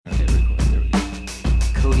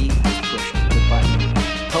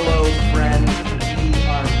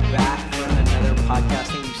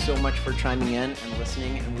much for chiming in and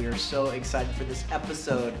listening, and we are so excited for this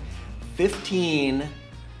episode 15.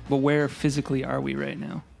 But where physically are we right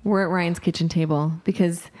now? We're at Ryan's kitchen table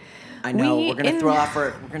because I know we're going to throw off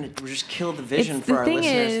we're just kill the vision for our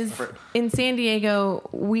listeners. The thing is, in San Diego,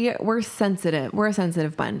 we're sensitive. We're a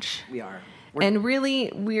sensitive bunch. We are. And really,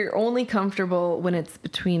 we're only comfortable when it's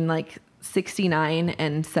between like 69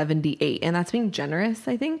 and 78, and that's being generous,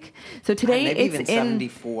 I think. So today maybe it's even in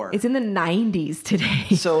 74. It's in the 90s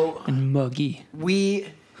today. So and muggy. We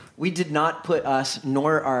did not put us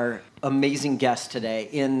nor our amazing guests today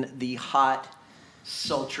in the hot,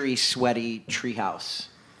 sultry, sweaty treehouse.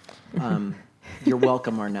 You're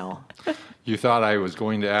welcome, Arnell. You thought I was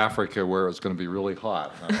going to Africa where it was going to be really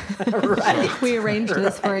hot. Huh? Right. We arranged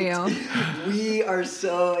this for you. We are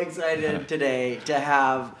so excited today to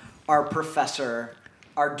have our professor,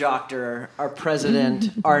 our doctor, our president,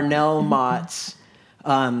 Arnell Motz,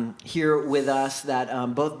 here with us.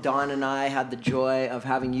 That both Dawn and I had the joy of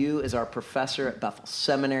having you as our professor at Bethel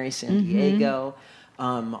Seminary, San Diego,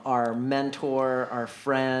 our mentor, our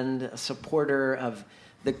friend, a supporter of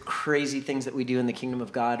the crazy things that we do in the kingdom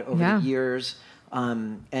of God over the years.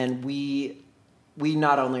 And we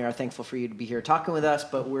not only are thankful for you to be here talking with us,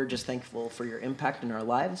 but we're just thankful for your impact in our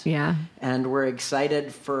lives. Yeah. And we're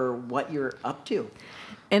excited for what you're up to.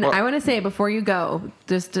 And I want to say, before you go,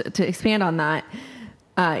 just to expand on that,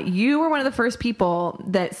 you were one of the first people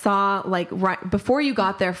that saw, like, right before you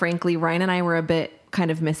got there, frankly, Ryan and I were a bit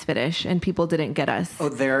kind of misfitish, and people didn't get us. Oh,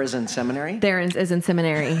 there is in seminary? There is in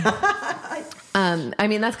seminary. I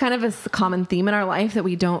mean, that's kind of a common theme in our life, that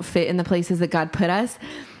we don't fit in the places that God put us.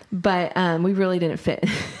 But we really didn't fit.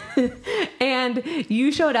 And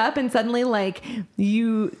you showed up, and suddenly, like,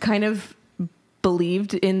 you kind of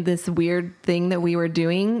believed in this weird thing that we were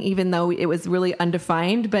doing, even though it was really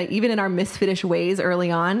undefined. But even in our misfitish ways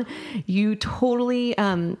early on, you totally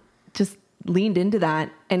just leaned into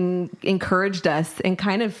that and encouraged us and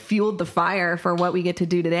kind of fueled the fire for what we get to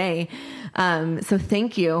do today. So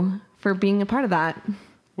thank you for being a part of that.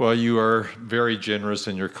 Well, you are very generous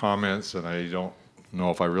in your comments, and I don't know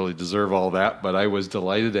if I really deserve all that, but I was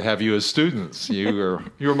delighted to have you as students. You're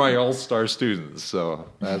my all-star students, so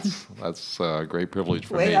that's a great privilege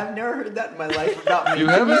for me. Wait, I've never heard that in my life about me. You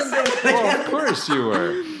haven't? Well, of course you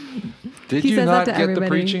were. Did you not get everybody. the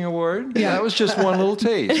preaching award? Yeah. That was just one little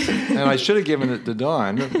taste, and I should have given it to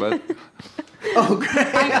Dawn, but Oh, great.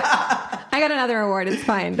 I got another award. It's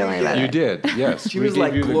fine. Don't worry about it. you did. Yes, She we was gave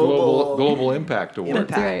like you the global impact award. Impact.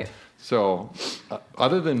 That's right. So,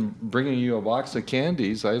 other than bringing you a box of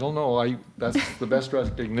candies, I don't know. That's the best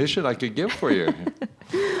recognition I could give for you.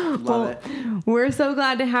 Love it. We're so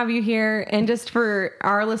glad to have you here, and just for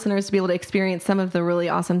our listeners to be able to experience some of the really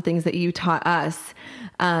awesome things that you taught us.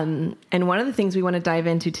 And one of the things we want to dive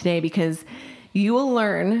into today, because you will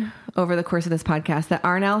learn over the course of this podcast that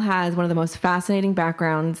Arnell has one of the most fascinating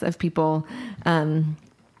backgrounds of people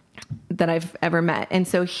that I've ever met. And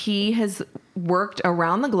so he has worked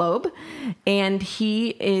around the globe, and he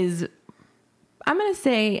is, I'm going to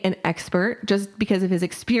say, an expert just because of his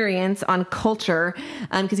experience on culture,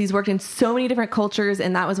 because he's worked in so many different cultures.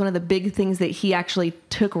 And that was one of the big things that he actually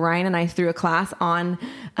took Ryan and I through a class on,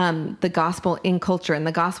 the gospel in culture, and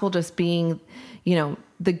the gospel just being,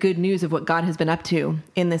 the good news of what God has been up to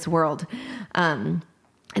in this world. And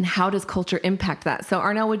how does culture impact that? So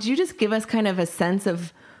Arnell, would you just give us kind of a sense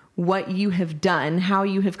of what you have done, how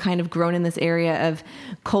you have kind of grown in this area of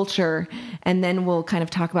culture, and then we'll kind of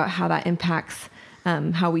talk about how that impacts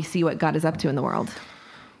how we see what God is up to in the world.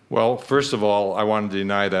 Well, first of all, I want to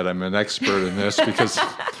deny that I'm an expert in this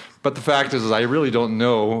but the fact is I really don't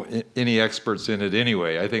know any experts in it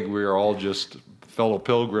anyway. I think we're all just fellow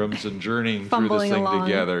pilgrims and journeying through this thing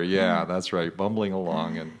together. Yeah, that's right, bumbling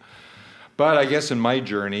along. But I guess in my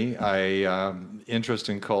journey, interest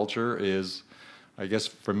in culture is, I guess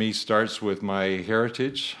for me, starts with my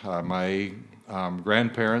heritage. My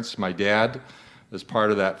grandparents, my dad, as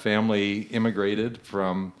part of that family, immigrated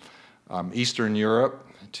from Eastern Europe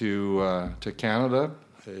to Canada.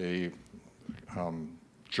 A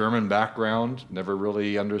German background. Never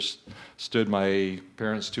really understood my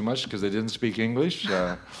parents too much because they didn't speak English.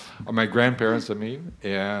 Or my grandparents, I mean.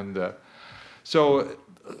 And so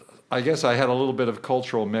I guess I had a little bit of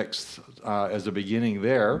cultural mix as a beginning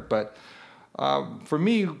there. But for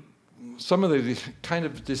me, some of the kind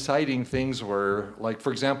of deciding things were, like,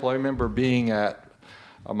 for example, I remember being at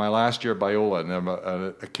my last year at Biola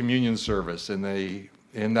and a communion service.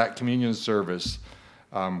 In that communion service,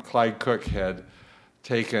 Clyde Cook had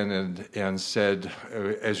taken and said,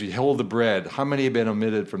 as we held the bread, how many have been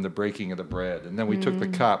omitted from the breaking of the bread? And then we took the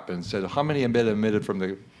cup and said, how many have been omitted from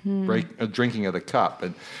the drinking of the cup?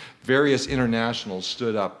 And various internationals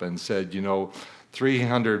stood up and said,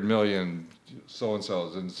 300 million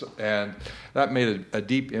so-and-sos. And that made a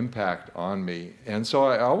deep impact on me. And so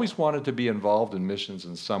I always wanted to be involved in missions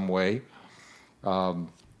in some way.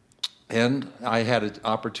 And I had an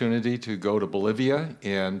opportunity to go to Bolivia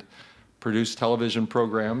and produce television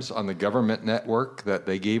programs on the government network that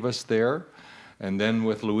they gave us there, and then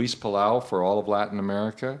with Luis Palau for all of Latin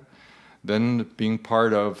America, then being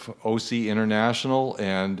part of OC International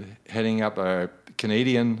and heading up a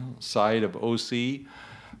Canadian side of OC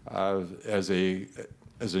as a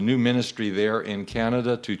new ministry there in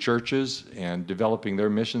Canada to churches and developing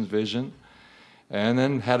their missions vision, and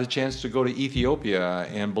then had a chance to go to Ethiopia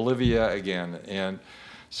and Bolivia again. And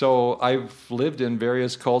so I've lived in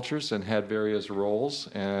various cultures and had various roles,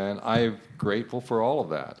 and I'm grateful for all of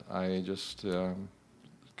that. I just,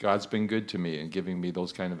 God's been good to me in giving me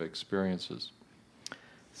those kind of experiences.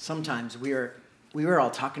 Sometimes we were all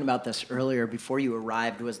talking about this earlier before you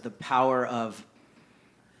arrived, was the power of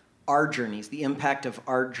our journeys, the impact of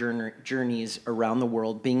our journeys around the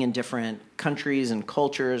world, being in different countries and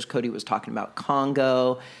cultures. Cody was talking about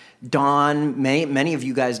Congo. Dawn, many of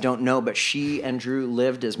you guys don't know, but she and Drew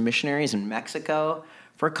lived as missionaries in Mexico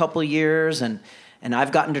for a couple of years, and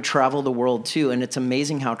I've gotten to travel the world too, and it's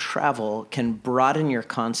amazing how travel can broaden your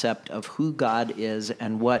concept of who God is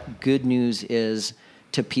and what good news is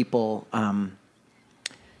to people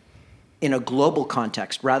in a global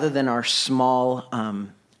context, rather than our small,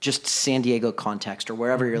 just San Diego context or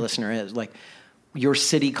wherever your listener is, like your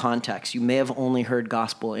city context. You may have only heard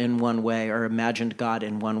gospel in one way or imagined God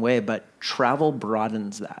in one way, but travel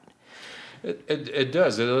broadens that. It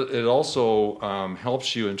does. It also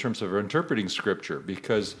helps you in terms of interpreting Scripture,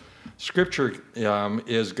 because Scripture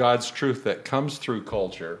is God's truth that comes through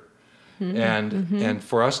culture. And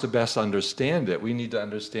for us to best understand it, we need to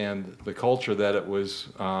understand the culture that it was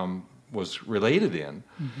related in.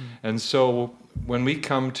 And so when we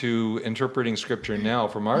come to interpreting Scripture now,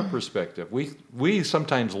 from our perspective, we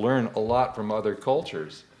sometimes learn a lot from other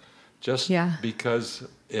cultures, just because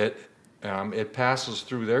it passes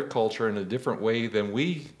through their culture in a different way than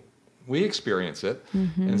we experience it,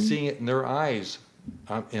 and seeing it in their eyes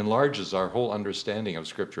enlarges our whole understanding of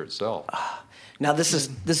Scripture itself. Now this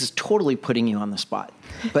is totally putting you on the spot,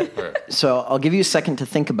 but so I'll give you a second to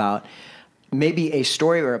think about maybe a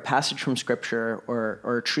story or a passage from Scripture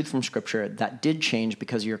or a truth from Scripture that did change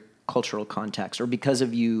because of your cultural context or because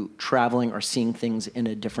of you traveling or seeing things in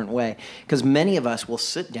a different way. Because many of us will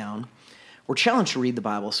sit down, we're challenged to read the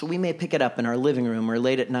Bible, so we may pick it up in our living room or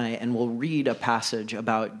late at night, and we'll read a passage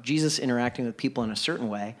about Jesus interacting with people in a certain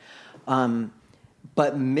way,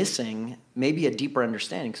 but missing maybe a deeper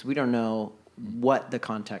understanding because we don't know what the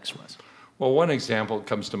context was. Well, one example that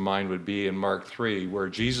comes to mind would be in Mark 3, where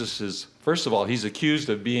Jesus is, first of all, he's accused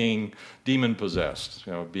of being demon-possessed,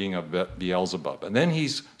 being a Beelzebub. And then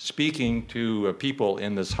he's speaking to people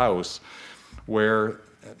in this house where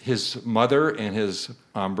his mother and his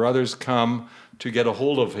brothers come to get a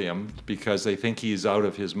hold of him because they think he's out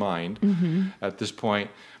of his mind at this point.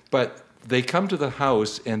 But they come to the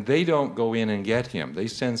house and they don't go in and get him. They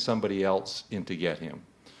send somebody else in to get him.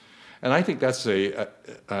 And I think that's a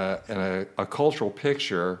cultural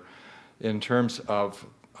picture in terms of,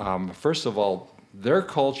 first of all, their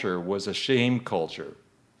culture was a shame culture.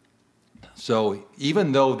 So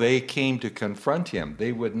even though they came to confront him,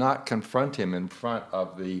 they would not confront him in front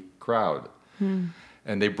of the crowd.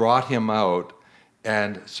 And they brought him out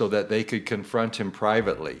and so that they could confront him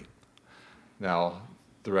privately. Now,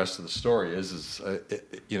 the rest of the story is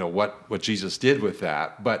what Jesus did with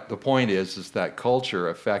that. But the point is that culture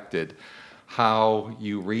affected how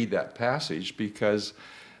you read that passage because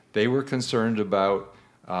they were concerned about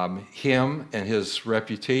him and his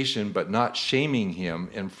reputation, but not shaming him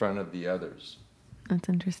in front of the others. That's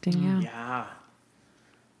interesting, Yeah.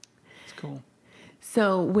 It's cool.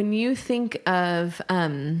 So when you think of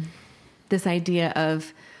this idea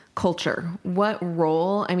of culture, what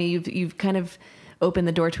role, I mean, you've kind of opened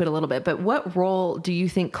the door to it a little bit, but what role do you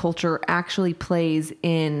think culture actually plays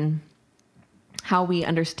in how we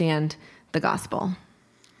understand the gospel?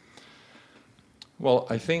 Well,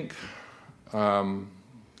 I think the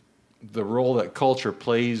role that culture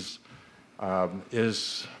plays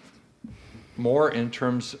is more in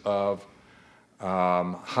terms of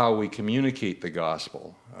how we communicate the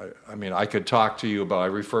gospel. I mean, I could talk to you about, I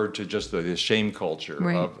referred to just the shame culture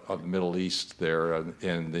of the Middle East there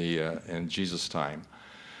in Jesus' time.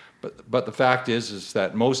 But the fact is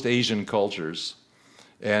that most Asian cultures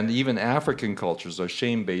And even African cultures are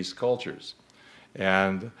shame-based cultures.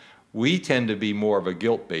 And we tend to be more of a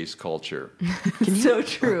guilt-based culture. So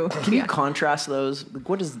true. Can you contrast those? Like,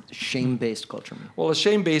 what does shame-based culture mean? Well, a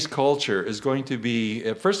shame-based culture is going to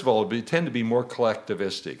be, first of all, they tend to be more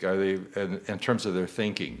collectivistic in terms of their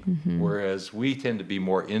thinking, whereas we tend to be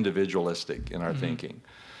more individualistic in our thinking.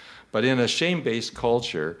 But in a shame-based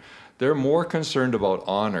culture, they're more concerned about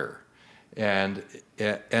honor. And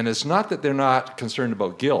it's not that they're not concerned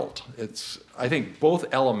about guilt. I think both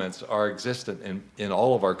elements are existent in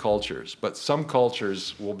all of our cultures, but some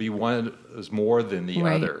cultures will be one is more than the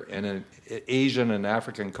other. And in Asian and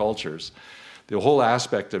African cultures, the whole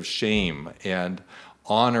aspect of shame and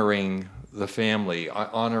honoring the family,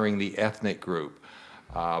 honoring the ethnic group,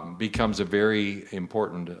 becomes a very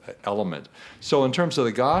important element. So in terms of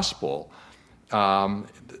the gospel,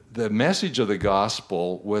 the message of the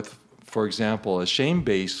gospel with, for example, a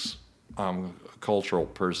shame-based cultural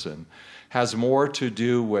person has more to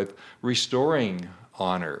do with restoring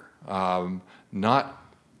honor, not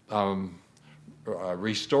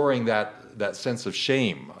restoring that sense of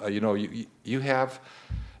shame. You have.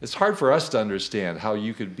 It's hard for us to understand how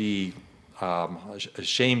you could be.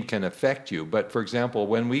 Shame can affect you. But for example,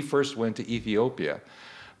 when we first went to Ethiopia,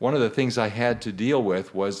 one of the things I had to deal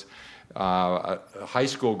with was a high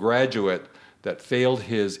school graduate that failed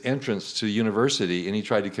his entrance to university, and he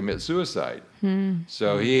tried to commit suicide.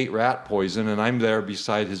 So he ate rat poison, and I'm there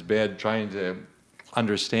beside his bed trying to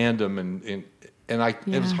understand him, and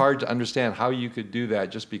it was hard to understand how you could do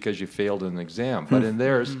that just because you failed an exam. But in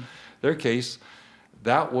their case,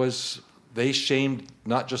 they shamed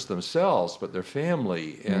not just themselves, but their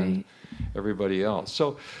family and everybody else.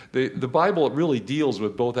 So the Bible really deals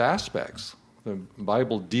with both aspects. The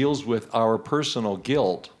Bible deals with our personal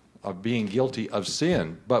guilt of being guilty of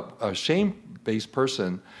sin, but a shame-based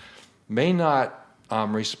person may not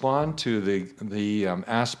respond to the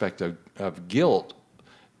aspect of guilt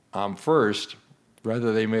first.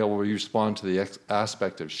 Rather, they may respond to the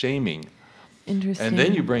aspect of shaming. Interesting. And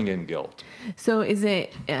then you bring in guilt. So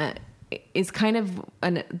is kind of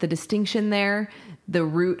the distinction there the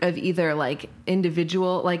root of either like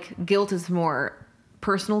individual, like guilt is more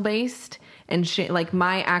personal based, and like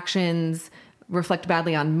my actions reflect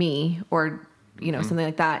badly on me, or something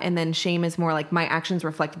like that, and then shame is more like my actions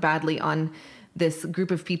reflect badly on this group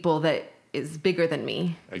of people that is bigger than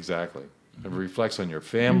me. Exactly. It reflects on your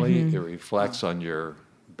family. It reflects on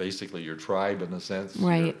basically your tribe in a sense,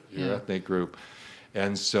 right? Your ethnic group,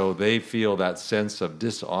 and so they feel that sense of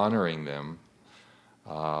dishonoring them.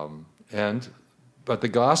 But the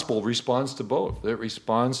gospel responds to both. It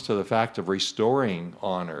responds to the fact of restoring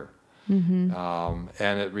honor. And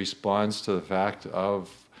it responds to the fact of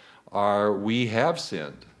we have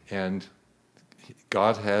sinned, and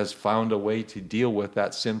God has found a way to deal with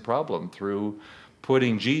that sin problem through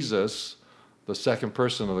putting Jesus, the second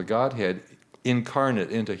person of the Godhead,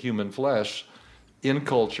 incarnate into human flesh in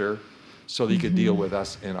culture so that he could deal with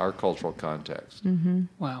us in our cultural context.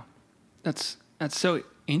 Wow. That's so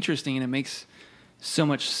interesting, and it makes so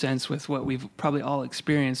much sense with what we've probably all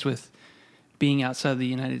experienced with being outside of the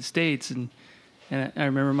United States. And I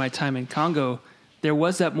remember my time in Congo, there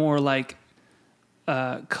was that more like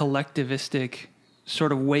collectivistic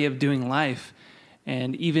sort of way of doing life.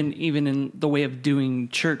 And even in the way of doing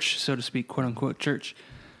church, so to speak, quote unquote church,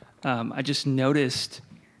 I just noticed,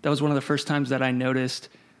 that was one of the first times that I noticed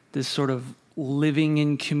this sort of living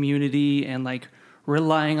in community and like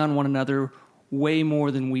relying on one another way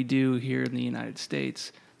more than we do here in the United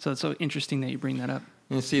States. So it's so interesting that you bring that up.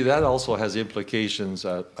 And see, that also has implications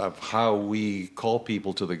of how we call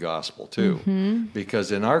people to the gospel, too.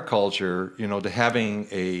 Because in our culture, to having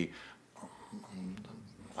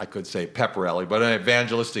I could say pep rally, but an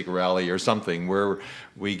evangelistic rally or something where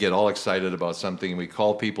we get all excited about something and we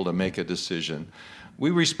call people to make a decision, we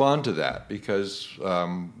respond to that because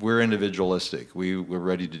we're individualistic. We're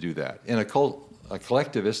ready to do that. In a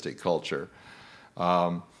collectivistic culture,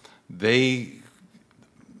 they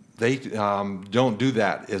don't do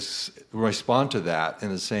that, respond to that in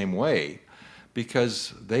the same way,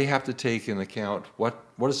 because they have to take into account what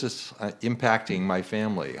is this impacting my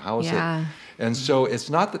family? How is it? And so it's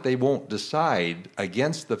not that they won't decide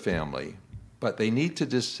against the family, but they need to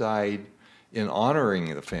decide in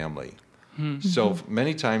honoring the family. So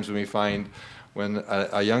many times when we find when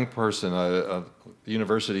a young person, a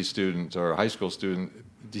university student or a high school student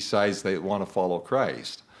decides they want to follow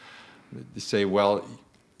Christ, they say, well,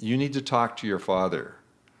 you need to talk to your father,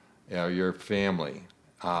 your family,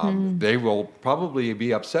 They will probably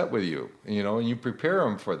be upset with you, and you prepare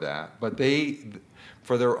them for that. But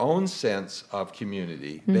for their own sense of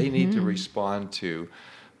community, they need to respond to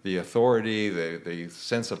the authority, the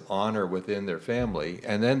sense of honor within their family,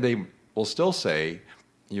 and then they will still say,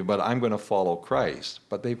 but I'm going to follow Christ.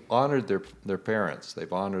 But they've honored their parents.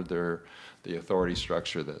 They've honored the authority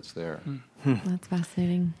structure that's there. That's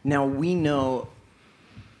fascinating. Now, we know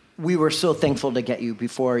we were so thankful to get you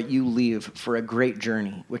before you leave for a great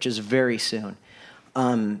journey, which is very soon.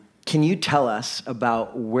 Can you tell us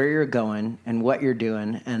about where you're going and what you're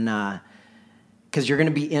doing? And because you're going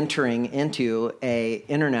to be entering into a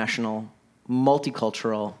international,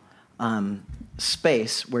 multicultural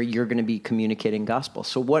space where you're going to be communicating gospel.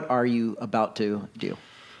 So what are you about to do?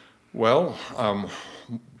 Well,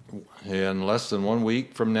 in less than 1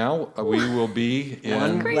 week from now, we will be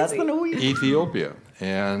in less than a week. Ethiopia.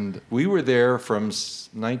 And we were there from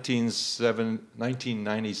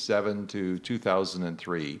 1997 to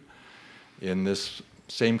 2003 in this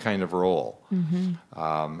same kind of role.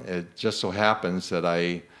 It just so happens that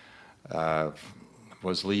I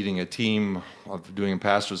was leading a team of doing a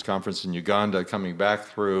pastor's conference in Uganda, coming back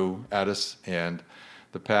through Addis, and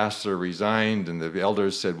the pastor resigned, and the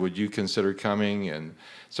elders said, would you consider coming? And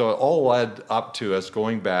so it all led up to us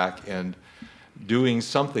going back and doing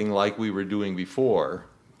something like we were doing before,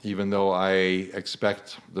 even though I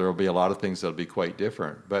expect there will be a lot of things that will be quite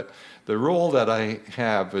different. But the role that I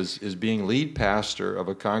have is being lead pastor of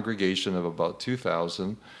a congregation of about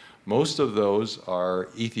 2,000. Most of those are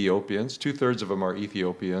Ethiopians. 2/3 of them are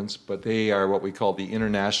Ethiopians, but they are what we call the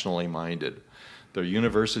internationally minded. They're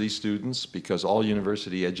university students because all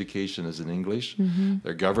university education is in English.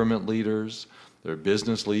 They're government leaders, they're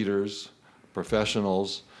business leaders,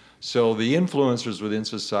 professionals. So the influencers within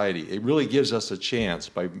society, it really gives us a chance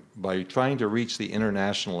by trying to reach the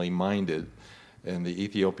internationally minded in the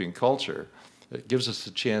Ethiopian culture. It gives us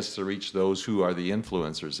a chance to reach those who are the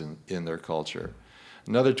influencers in their culture.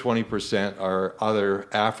 Another 20% are other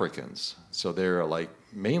Africans. So they're like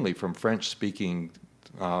mainly from French-speaking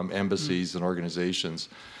embassies and organizations.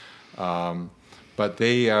 But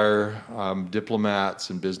they are diplomats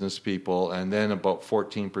and business people, and then about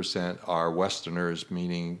 14% are Westerners,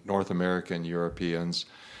 meaning North American Europeans.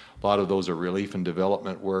 A lot of those are relief and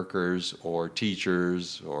development workers or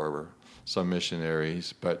teachers or some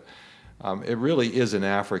missionaries. But it really is an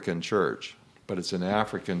African church, but it's an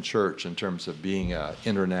African church in terms of being an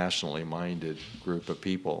internationally minded group of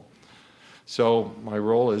people. So my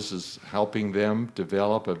role is helping them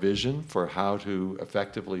develop a vision for how to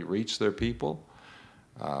effectively reach their people.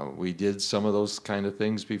 We did some of those kind of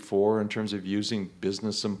things before in terms of using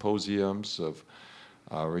business symposiums, of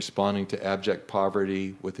responding to abject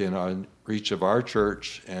poverty within our reach of our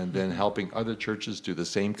church, and then helping other churches do the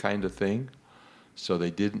same kind of thing, so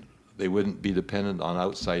they wouldn't be dependent on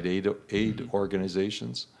outside aid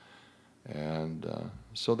organizations. And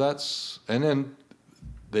so and then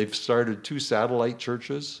they've started 2 satellite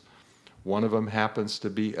churches. One of them happens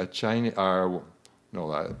to be a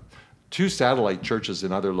two satellite churches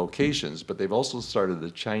in other locations, but they've also started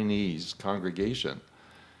a Chinese congregation.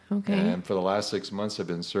 Okay. And for the last 6 months, I've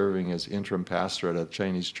been serving as interim pastor at a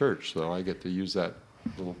Chinese church, so I get to use that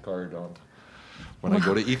little card when I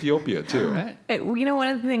go to Ethiopia too. Right. One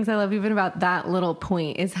of the things I love even about that little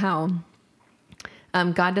point is how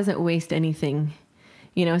God doesn't waste anything.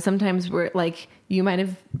 Sometimes we're like, you might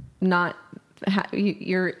have not,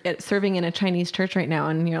 you're serving in a Chinese church right now,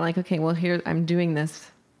 and you're like, okay, well, here, I'm doing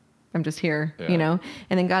this. I'm just here, Yeah.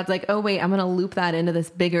 And then God's like, oh, wait, I'm going to loop that into this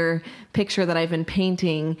bigger picture that I've been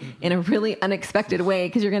painting in a really unexpected way,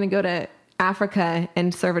 because you're going to go to Africa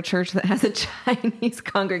and serve a church that has a Chinese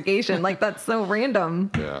congregation. Like, that's so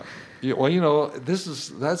random. Yeah. Well,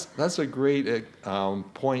 that's a great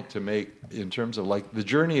point to make in terms of like the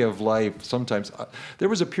journey of life. Sometimes there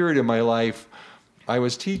was a period in my life I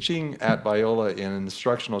was teaching at Biola in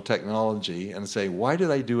instructional technology and saying, why did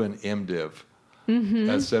I do an MDiv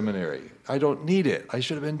at seminary? I don't need it. I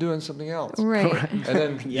should have been doing something else. Right. And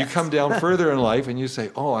then you come down further in life and you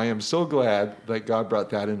say, oh, I am so glad that God brought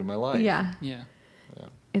that into my life. Yeah. Yeah.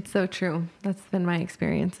 It's so true. That's been my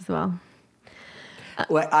experience as well.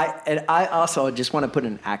 Well, I also just want to put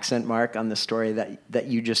an accent mark on the story that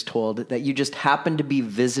you just told, that you just happened to be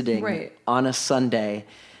visiting on a Sunday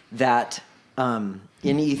that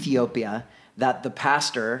in Ethiopia, that the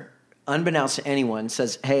pastor, unbeknownst to anyone,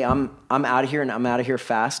 says, hey, I'm out of here, and I'm out of here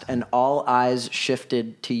fast, and all eyes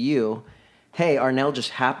shifted to you. Hey, Arnel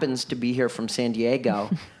just happens to be here from San Diego.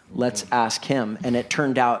 Let's ask him. And it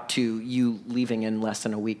turned out to you leaving in less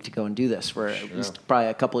than a week to go and do this for at least probably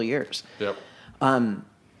a couple of years. Yep.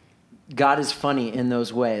 God is funny in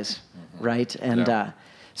those ways, right? And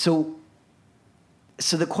so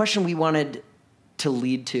the question we wanted to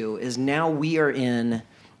lead to is, now we are in,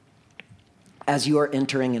 as you are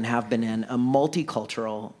entering and have been in, a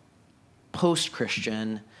multicultural,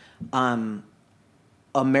 post-Christian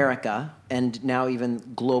America, and now even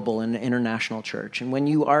global and international church. And when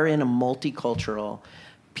you are in a multicultural,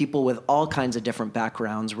 people with all kinds of different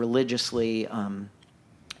backgrounds, religiously,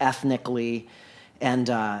 ethnically, and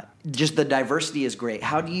just the diversity is great.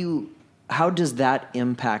 How does that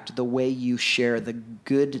impact the way you share the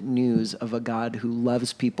good news of a God who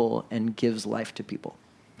loves people and gives life to people?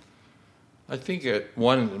 I think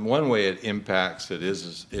one way it impacts it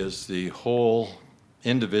is the whole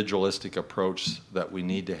individualistic approach that we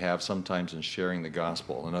need to have sometimes in sharing the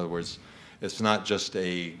gospel. In other words, it's not just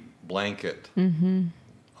a blanket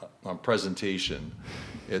presentation.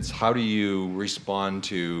 It's how do you respond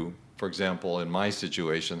to, for example, in my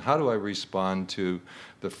situation, how do I respond to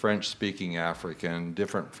the French-speaking African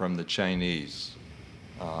different from the Chinese?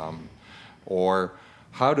 Or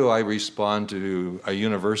how do I respond to a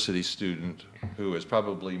university student who is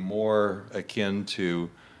probably more akin to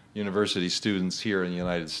university students here in the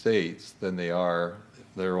United States than they are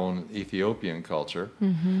their own Ethiopian culture,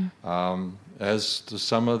 as to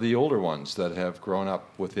some of the older ones that have grown up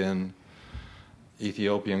within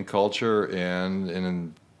Ethiopian culture and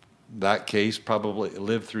in that case probably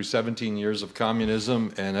lived through 17 years of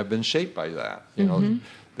communism and have been shaped by that. You know,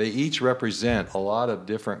 they each represent a lot of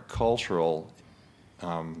different cultural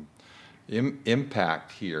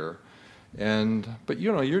impact here. But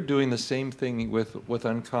you know, you're doing the same thing with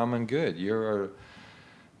Uncommon Good. You're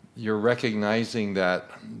recognizing that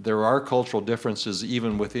there are cultural differences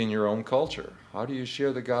even within your own culture. How do you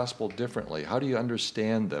share the gospel differently? How do you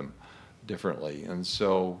understand them differently? And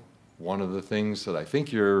so, one of the things that I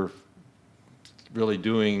think you're really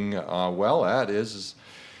doing well at is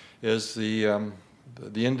the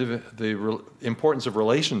importance of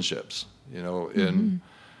relationships. You know, in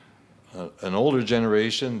an older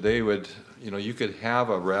generation, they would, you know, you could have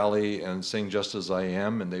a rally and sing "Just as I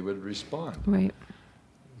Am," and they would respond. Right.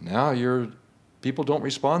 Now people don't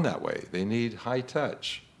respond that way. They need high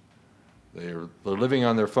touch. They're living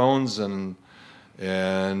on their phones and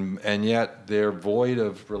yet they're void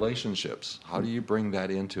of relationships. How do you bring that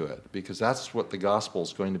into it? Because that's what the gospel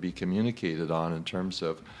is going to be communicated on in terms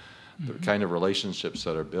of the kind of relationships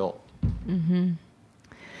that are built.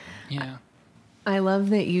 Yeah. I love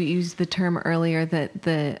that you used the term earlier that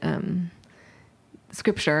the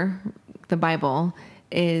scripture, the Bible,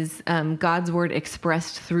 is God's word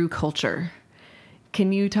expressed through culture.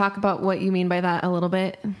 Can you talk about what you mean by that a little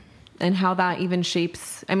bit? And how that even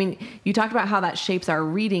shapes, I mean, you talked about how that shapes our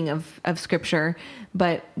reading of scripture,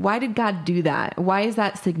 but why did God do that? Why is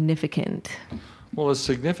that significant? Well, it's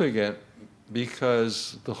significant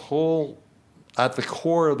because at the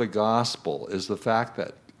core of the gospel is the fact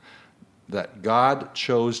that God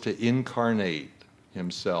chose to incarnate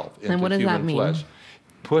himself into and what does human that mean? flesh.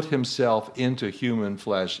 Put himself into human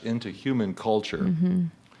flesh, into human culture.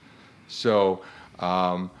 So,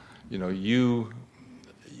 you know,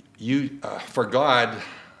 for God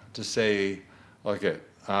to say, okay,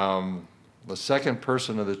 the second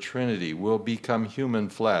person of the Trinity will become human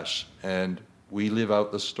flesh, and we live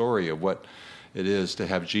out the story of what it is to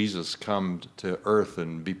have Jesus come to earth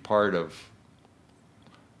and be part of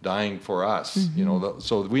dying for us. You know,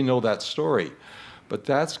 so we know that story, but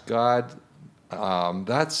that's God.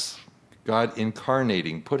 That's God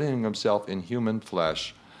incarnating, putting himself in human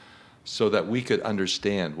flesh, so that we could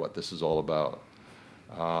understand what this is all about.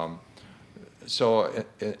 So,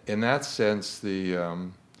 in that sense,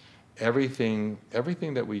 everything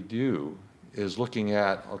that we do is looking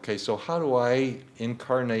at, okay, so how do I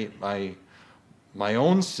incarnate my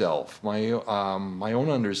own self, my own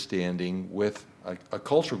understanding with a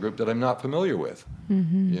cultural group that I'm not familiar with?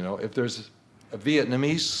 You know, if there's a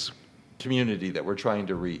Vietnamese community that we're trying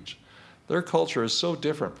to reach, their culture is so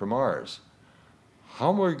different from ours.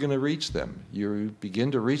 How am I going to reach them? You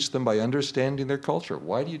begin to reach them by understanding their culture.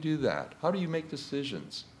 Why do you do that? How do you make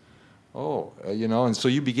decisions? You know, and so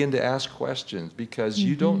you begin to ask questions because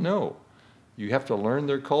you don't know. You have to learn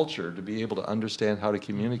their culture to be able to understand how to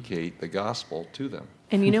communicate the gospel to them.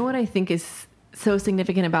 And you know what I think is so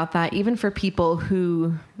significant about that, even for people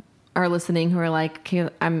who are listening who are like, okay,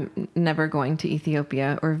 I'm never going to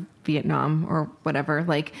Ethiopia or Vietnam or whatever,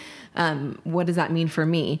 like, what does that mean for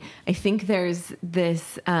me? I think there's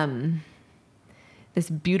this this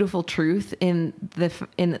beautiful truth in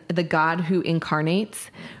the God who incarnates,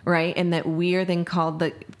 right? And that we are then called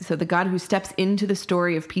the God who steps into the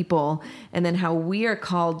story of people, and then how we are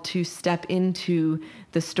called to step into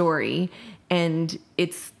the story. And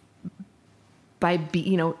it's by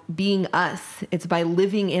being us. It's by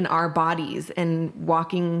living in our bodies and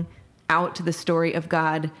walking out to the story of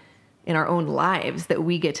God in our own lives that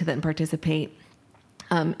we get to then participate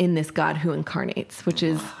in this God who incarnates, which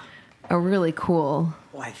is a really cool.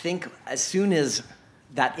 Well, I think as soon as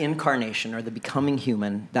that incarnation or the becoming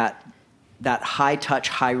human, that high touch,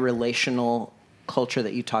 high relational culture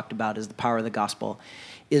that you talked about is the power of the gospel,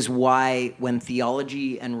 is why when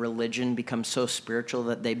theology and religion become so spiritual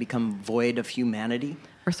that they become void of humanity.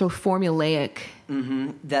 Or so formulaic.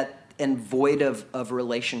 And void of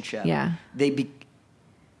relationship. Yeah.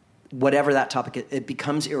 Whatever that topic is, it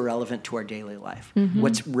becomes irrelevant to our daily life.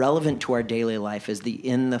 What's relevant to our daily life is the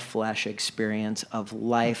in-the-flesh experience of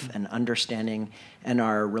life and understanding and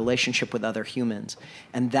our relationship with other humans.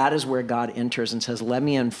 And that is where God enters and says, let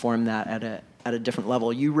me inform that at a different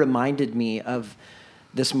level. You reminded me of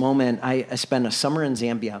this moment. I spent a summer in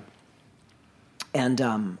Zambia,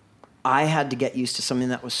 and I had to get used to something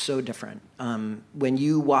that was so different. When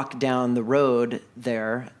you walk down the road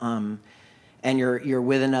there, and you're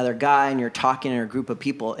with another guy and you're talking in a group of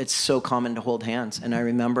people, it's so common to hold hands. And I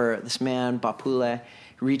remember this man, Bapule,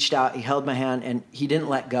 reached out, he held my hand, and he didn't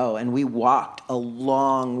let go. And we walked a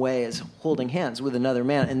long ways holding hands with another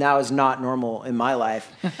man. And that was not normal in my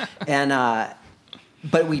life.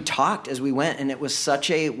 But we talked as we went, and it was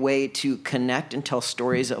such a way to connect and tell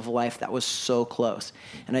stories of life that was so close.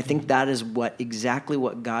 And I think that is exactly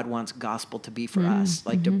what God wants gospel to be for us,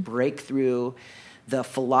 like to break through the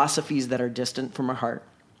philosophies that are distant from our heart,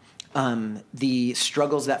 the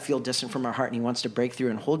struggles that feel distant from our heart, and he wants to break through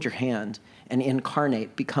and hold your hand and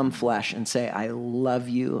incarnate, become flesh, and say, I love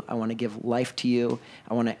you, I want to give life to you,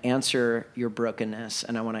 I want to answer your brokenness,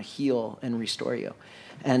 and I want to heal and restore you.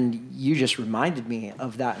 And you just reminded me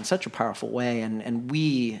of that in such a powerful way, and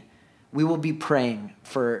we will be praying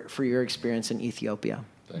for your experience in Ethiopia.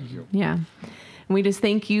 Thank you. Yeah. We just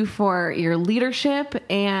thank you for your leadership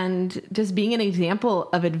and just being an example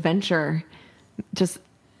of adventure.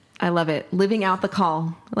 I love it. Living out the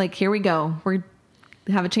call. Like, here we go. We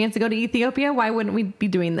have a chance to go to Ethiopia. Why wouldn't we be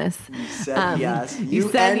doing this? You said yes. You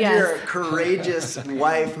said and yes. Your courageous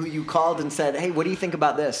wife who you called and said, hey, what do you think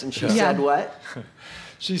about this? And she said what?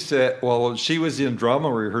 She said, well, she was in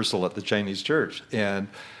drama rehearsal at the Chinese church. And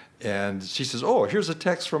she says, oh, here's a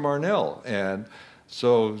text from Arnell. And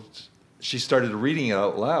so she started reading it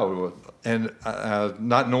out loud, and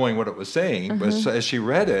not knowing what it was saying. But as she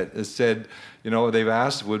read it, it said, they've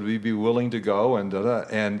asked, would we be willing to go? And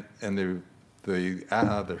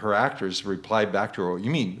her actors replied back to her,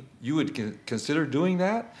 you mean you would consider doing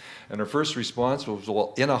that? And her first response was,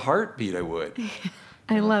 well, in a heartbeat, I would.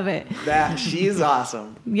 I love it. She's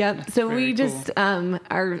awesome. Yep. So we just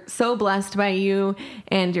are so blessed by you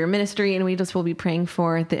and your ministry, and we just will be praying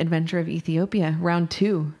for the adventure of Ethiopia, round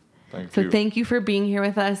 2. Thank you for being here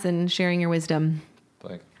with us and sharing your wisdom.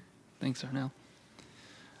 Thanks, Arnell.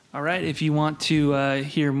 All right. If you want to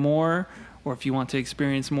hear more, or if you want to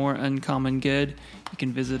experience more Uncommon Good, you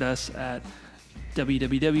can visit us at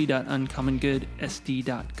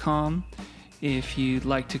www.uncommongoodsd.com. If you'd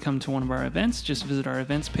like to come to one of our events, just visit our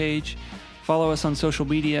events page. Follow us on social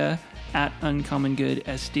media at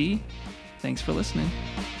UncommonGoodSD. Thanks for listening.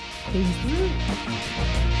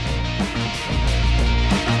 Thanks.